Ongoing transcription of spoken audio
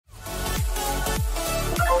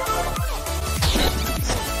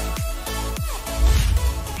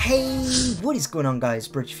Hey, what is going on guys,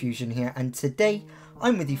 Bridge Fusion here, and today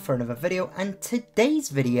I'm with you for another video, and today's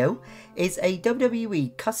video is a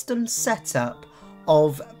WWE custom setup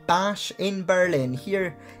of Bash in Berlin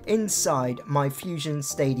here inside my Fusion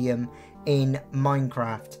Stadium in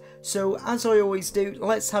Minecraft. So as I always do,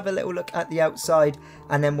 let's have a little look at the outside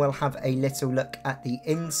and then we'll have a little look at the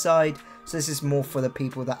inside. So this is more for the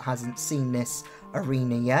people that hasn't seen this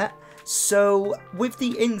arena yet. So with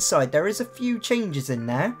the inside, there is a few changes in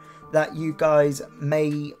there that you guys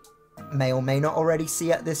may or may not already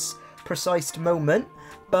see at this precise moment,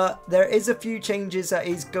 but there is a few changes that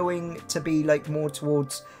is going to be like more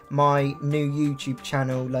towards my new YouTube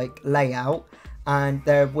channel like layout, and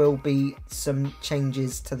there will be some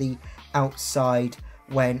changes to the outside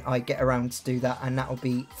when I get around to do that, and that will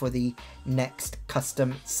be for the next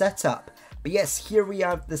custom setup. But yes, here we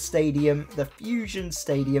have the stadium, the Fusion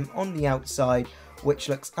Stadium on the outside, which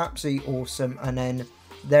looks absolutely awesome. And then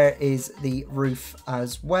there is the roof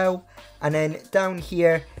as well. And then down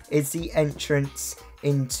here is the entrance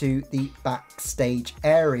into the backstage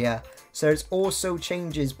area. So there's also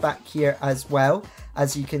changes back here as well,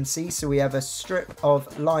 as you can see. So we have a strip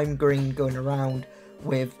of lime green going around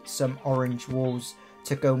with some orange walls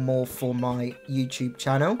to go more for my YouTube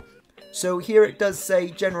channel. So here it does say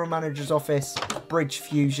General Manager's Office, Bridge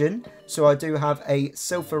Fusion. So I do have a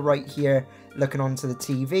sofa right here looking onto the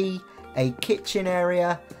TV, a kitchen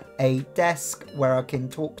area, a desk where I can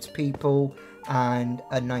talk to people, and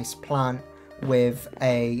a nice plant with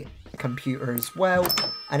a computer as well.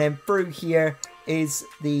 And then through here is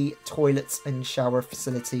the toilets and shower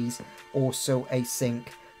facilities, also a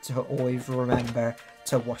sink to always remember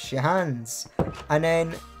to wash your hands. And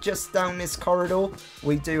then just down this corridor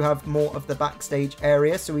we do have more of the backstage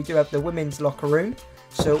area. So we do have the women's locker room,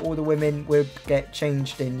 so all the women would get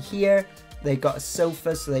changed in here. They got a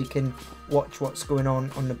sofa so they can watch what's going on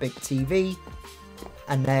the big TV,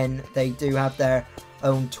 and then they do have their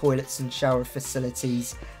own toilets and shower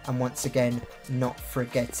facilities, and once again not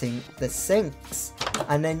forgetting the sinks.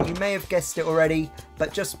 And then you may have guessed it already,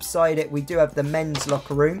 but just beside it we do have the men's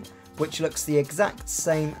locker room, which looks the exact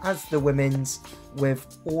same as the women's,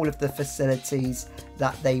 with all of the facilities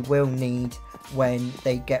that they will need when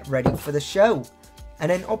they get ready for the show. And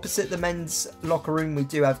then opposite the men's locker room we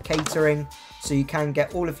do have catering, so you can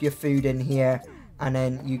get all of your food in here, and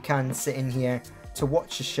then you can sit in here to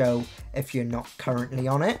watch a show if you're not currently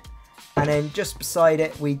on it. And then just beside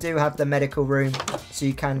it we do have the medical room, so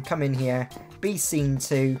you can come in here, be seen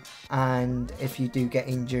to, and if you do get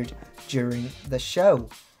injured during the show.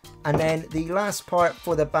 And then the last part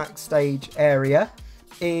for the backstage area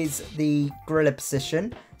is the gorilla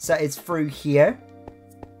position. So that is through here.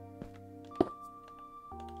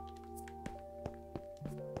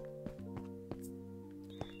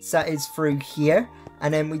 So that is through here.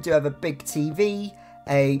 And then we do have a big TV,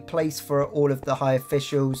 a place for all of the high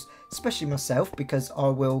officials, especially myself, because I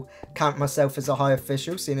will count myself as a high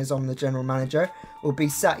official, seeing as I'm the general manager. We'll be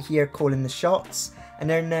sat here calling the shots. And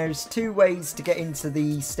then there's two ways to get into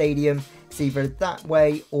the stadium. It's either that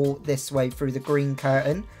way or this way through the green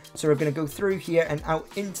curtain. So we're going to go through here and out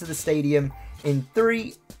into the stadium in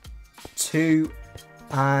 3, 2,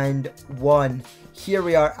 and 1. Here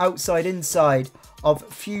we are outside inside of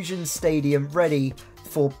Fusion Stadium, ready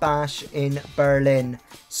for Bash in Berlin.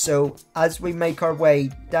 So as we make our way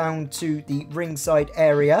down to the ringside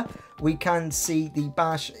area, we can see the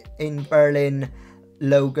Bash in Berlin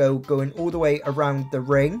logo going all the way around the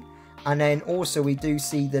ring. And then also we do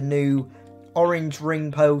see the new orange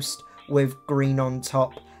ring post with green on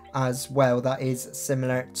top as well. That is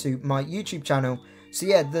similar to my YouTube channel. So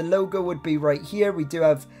yeah, the logo would be right here. We do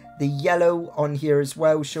have the yellow on here as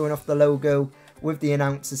well, showing off the logo with the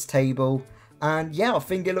announcers table. And yeah, I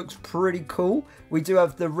think it looks pretty cool. We do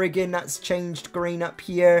have the rigging that's changed green up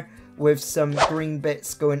here with some green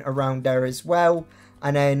bits going around there as well.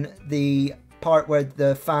 And then the part where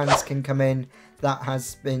the fans can come in, that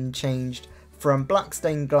has been changed from black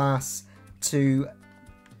stained glass to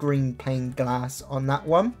green pane glass on that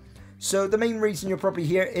one. So the main reason you're probably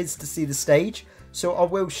here is to see the stage, so I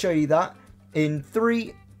will show you that in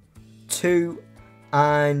 3, 2,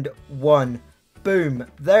 and 1. Boom,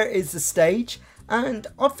 there is the stage, and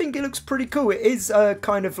I think it looks pretty cool. It is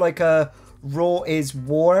kind of like a Raw is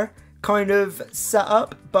War kind of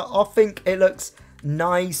setup, but I think it looks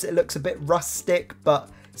nice. It looks a bit rustic, but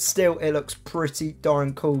still it looks pretty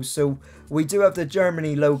darn cool. So we do have the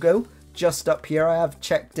Germany logo just up here. I have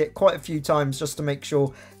checked it quite a few times just to make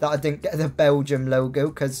sure that I didn't get the Belgium logo,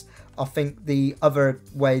 because I think the other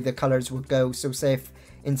way the colours would go. So say if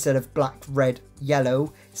instead of black, red,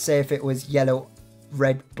 yellow, say if it was yellow,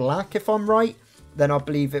 red, black, if I'm right, then I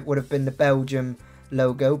believe it would have been the Belgium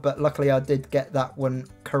logo, but luckily I did get that one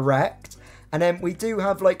correct. And then we do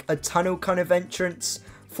have like a tunnel kind of entrance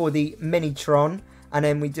for the Minitron, and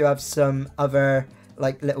then we do have some other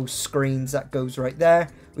like little screens that goes right there.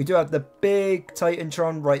 We do have the big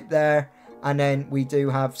Titantron right there, and then we do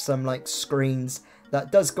have some like screens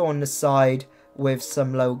that does go on the side with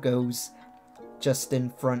some logos just in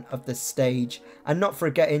front of the stage, and not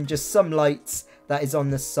forgetting just some lights that is on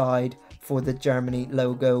the side for the Germany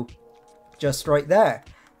logo just right there.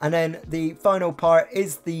 And then the final part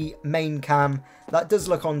is the main cam that does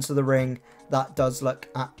look onto the ring. That does look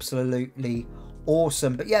absolutely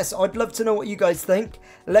awesome. But yes, I'd love to know what you guys think.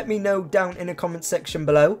 Let me know down in the comment section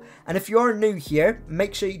below. And if you are new here,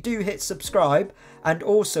 make sure you do hit subscribe, and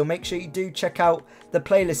also make sure you do check out the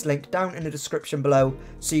playlist link down in the description below,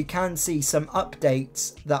 so you can see some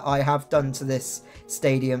updates that I have done to this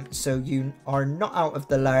stadium, so you are not out of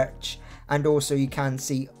the lurch. And also you can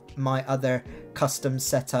see my other custom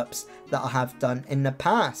setups that I have done in the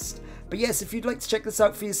past. But yes, if you'd like to check this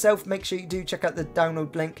out for yourself, make sure you do check out the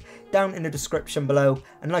download link down in the description below.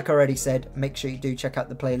 And like I already said, make sure you do check out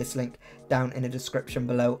the playlist link down in the description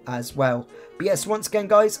below as well. But yes, once again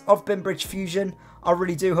guys, I've been British Fusion. I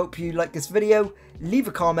really do hope you like this video. Leave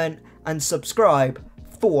a comment and subscribe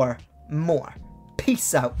for more.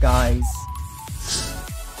 Peace out guys.